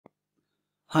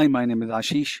Hi, my name is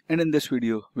Ashish, and in this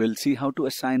video, we'll see how to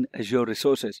assign Azure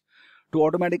resources to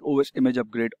automatic OS image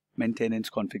upgrade maintenance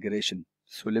configuration.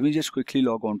 So let me just quickly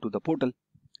log on to the portal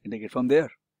and take it from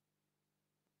there.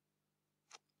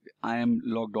 I am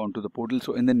logged on to the portal.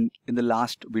 So in the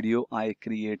last video, I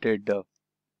created the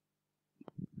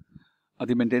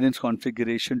maintenance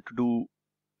configuration to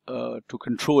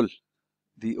control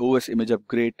the OS image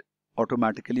upgrade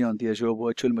automatically on the Azure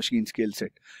virtual machine skill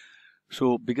set.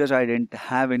 So because I didn't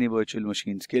have any virtual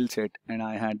machine skill set and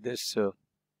I had this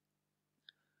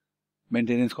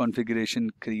maintenance configuration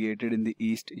created in the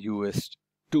East US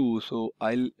 2, so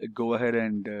I'll go ahead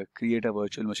and create a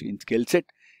virtual machine skill set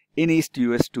in East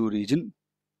US 2 region.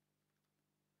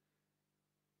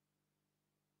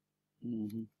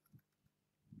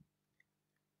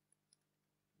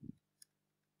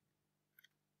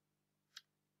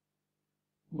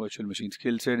 Virtual machine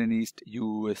skill set in East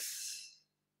US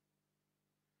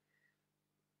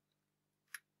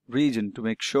region to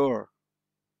make sure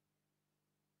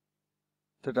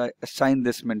that I assign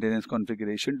this maintenance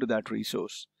configuration to that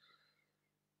resource.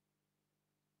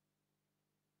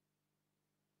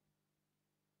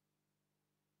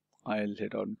 I'll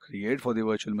hit on create for the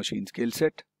virtual machine skill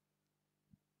set.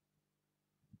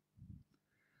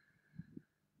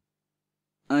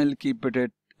 I'll keep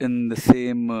it in the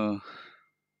same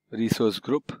resource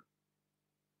group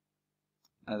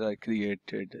as I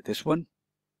created this one.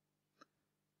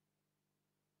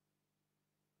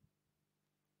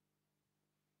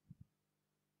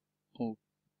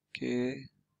 Okay.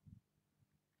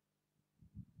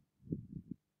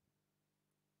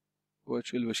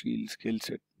 Virtual machine skill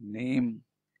set name.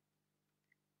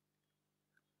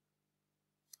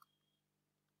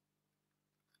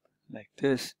 Like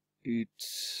this.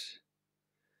 It's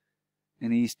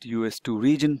in East US 2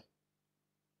 region.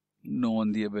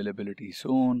 Known the availability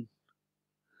zone.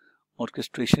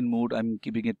 Orchestration mode, I'm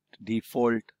keeping it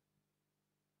default.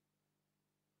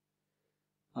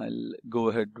 I'll go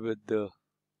ahead with the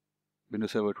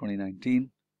Windows Server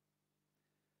 2019.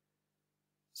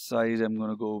 Size, I'm going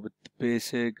to go with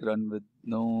basic, run with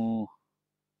no.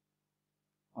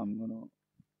 I'm going to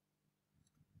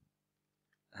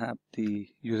have the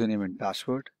username and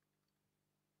password.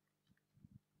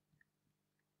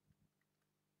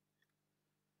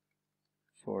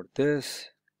 For this,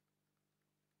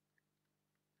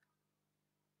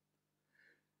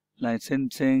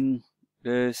 licensing,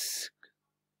 disk,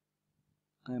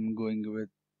 I'm going with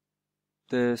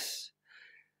this.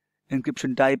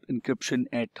 Encryption type, encryption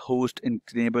at host,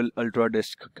 enable ultra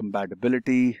disk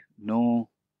compatibility, no.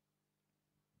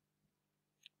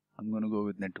 I'm going to go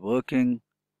with networking.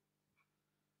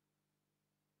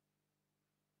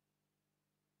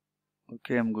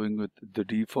 Okay, I'm going with the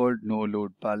default, no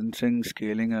load balancing.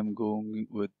 Scaling, I'm going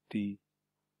with the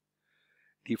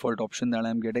default option that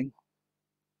I'm getting.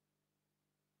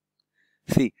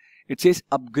 See, it says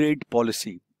upgrade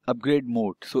policy. Upgrade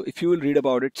mode. So if you will read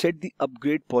about it, set the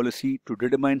upgrade policy to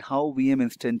determine how VM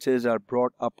instances are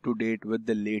brought up to date with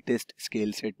the latest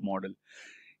scale set model.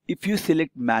 If you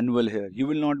select manual here, you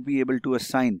will not be able to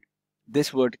assign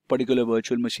this particular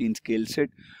virtual machine scale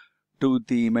set to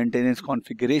the maintenance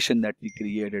configuration that we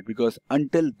created, because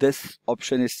until this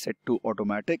option is set to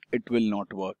automatic, it will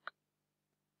not work.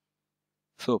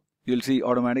 So you'll see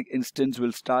automatic instance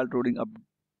will start loading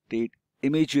update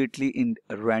immediately in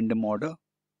random order.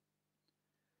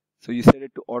 So you set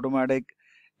it to automatic,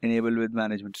 enable with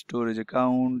management storage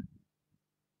account,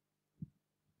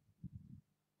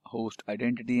 host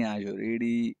identity, Azure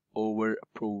AD, over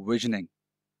provisioning.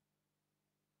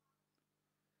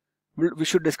 We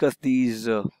should discuss these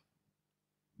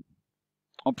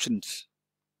options.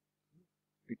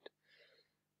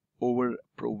 Over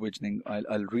provisioning,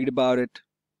 I'll read about it.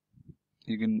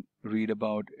 You can read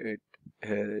about it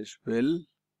here as well.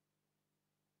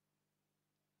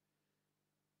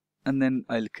 And then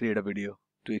I'll create a video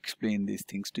to explain these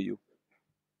things to you.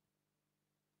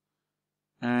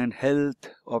 And health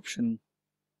option,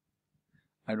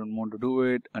 I don't want to do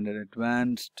it. Under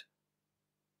advanced,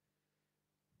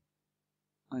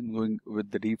 I'm going with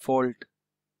the default.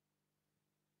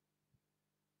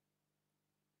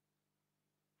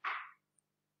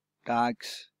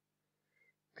 Tags,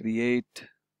 create,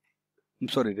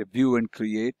 review and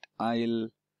create. I'll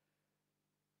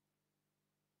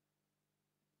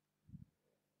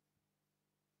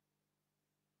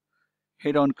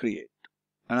hit on create,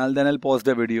 and then I'll pause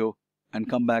the video and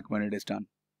come back when it is done.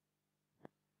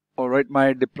 Alright,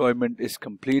 my deployment is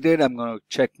completed. I'm going to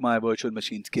check my virtual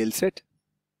machine skill set.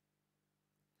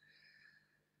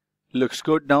 Looks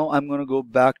good. Now I'm going to go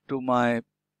back to my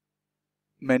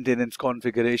maintenance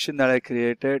configuration that I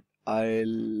created.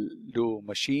 I'll do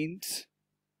machines.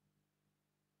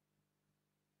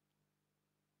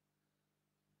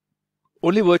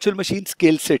 Only virtual machine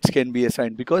scale sets can be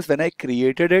assigned, because when I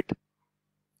created it,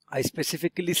 I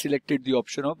specifically selected the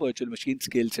option of virtual machine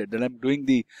scale set. Then I'm doing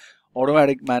the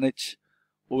automatic manage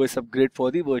OS upgrade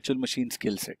for the virtual machine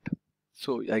scale set.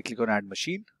 So I click on add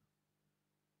machine.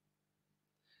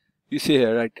 You see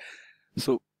here, right?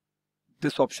 So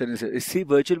this option is here. See,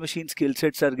 virtual machine skill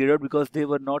sets are grayed out because they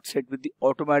were not set with the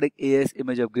automatic AS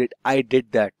image upgrade. I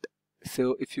did that.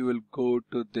 So if you will go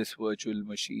to this virtual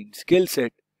machine skill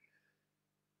set,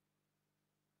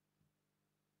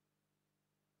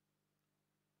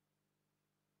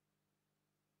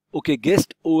 okay,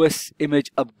 guest OS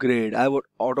image upgrade. I would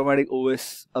automatic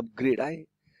OS upgrade. I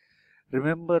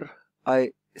remember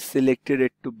I selected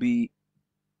it to be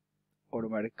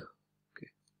automatic.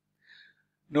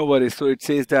 No worries. So it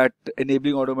says that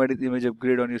enabling automatic image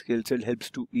upgrade on your skill set helps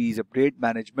to ease upgrade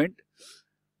management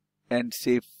and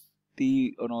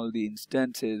safety on all the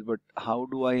instances. But how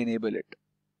do I enable it?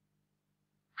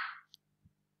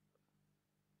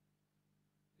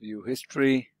 View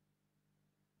history.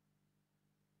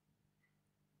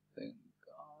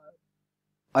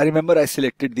 I remember I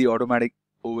selected the automatic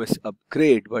OS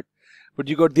upgrade, but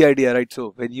you got the idea, right?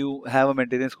 So when you have a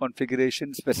maintenance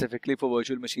configuration specifically for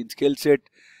virtual machine skill set,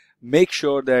 make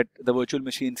sure that the virtual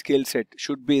machine skill set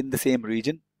should be in the same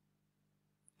region,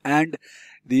 and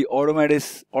the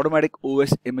automatic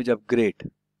OS image upgrade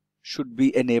should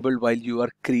be enabled while you are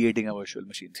creating a virtual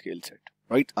machine skill set,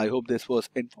 right? I hope this was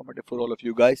informative for all of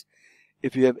you guys.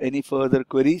 If you have any further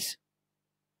queries,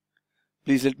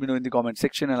 please let me know in the comment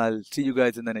section, and I'll see you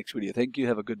guys in the next video. Thank you.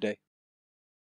 Have a good day.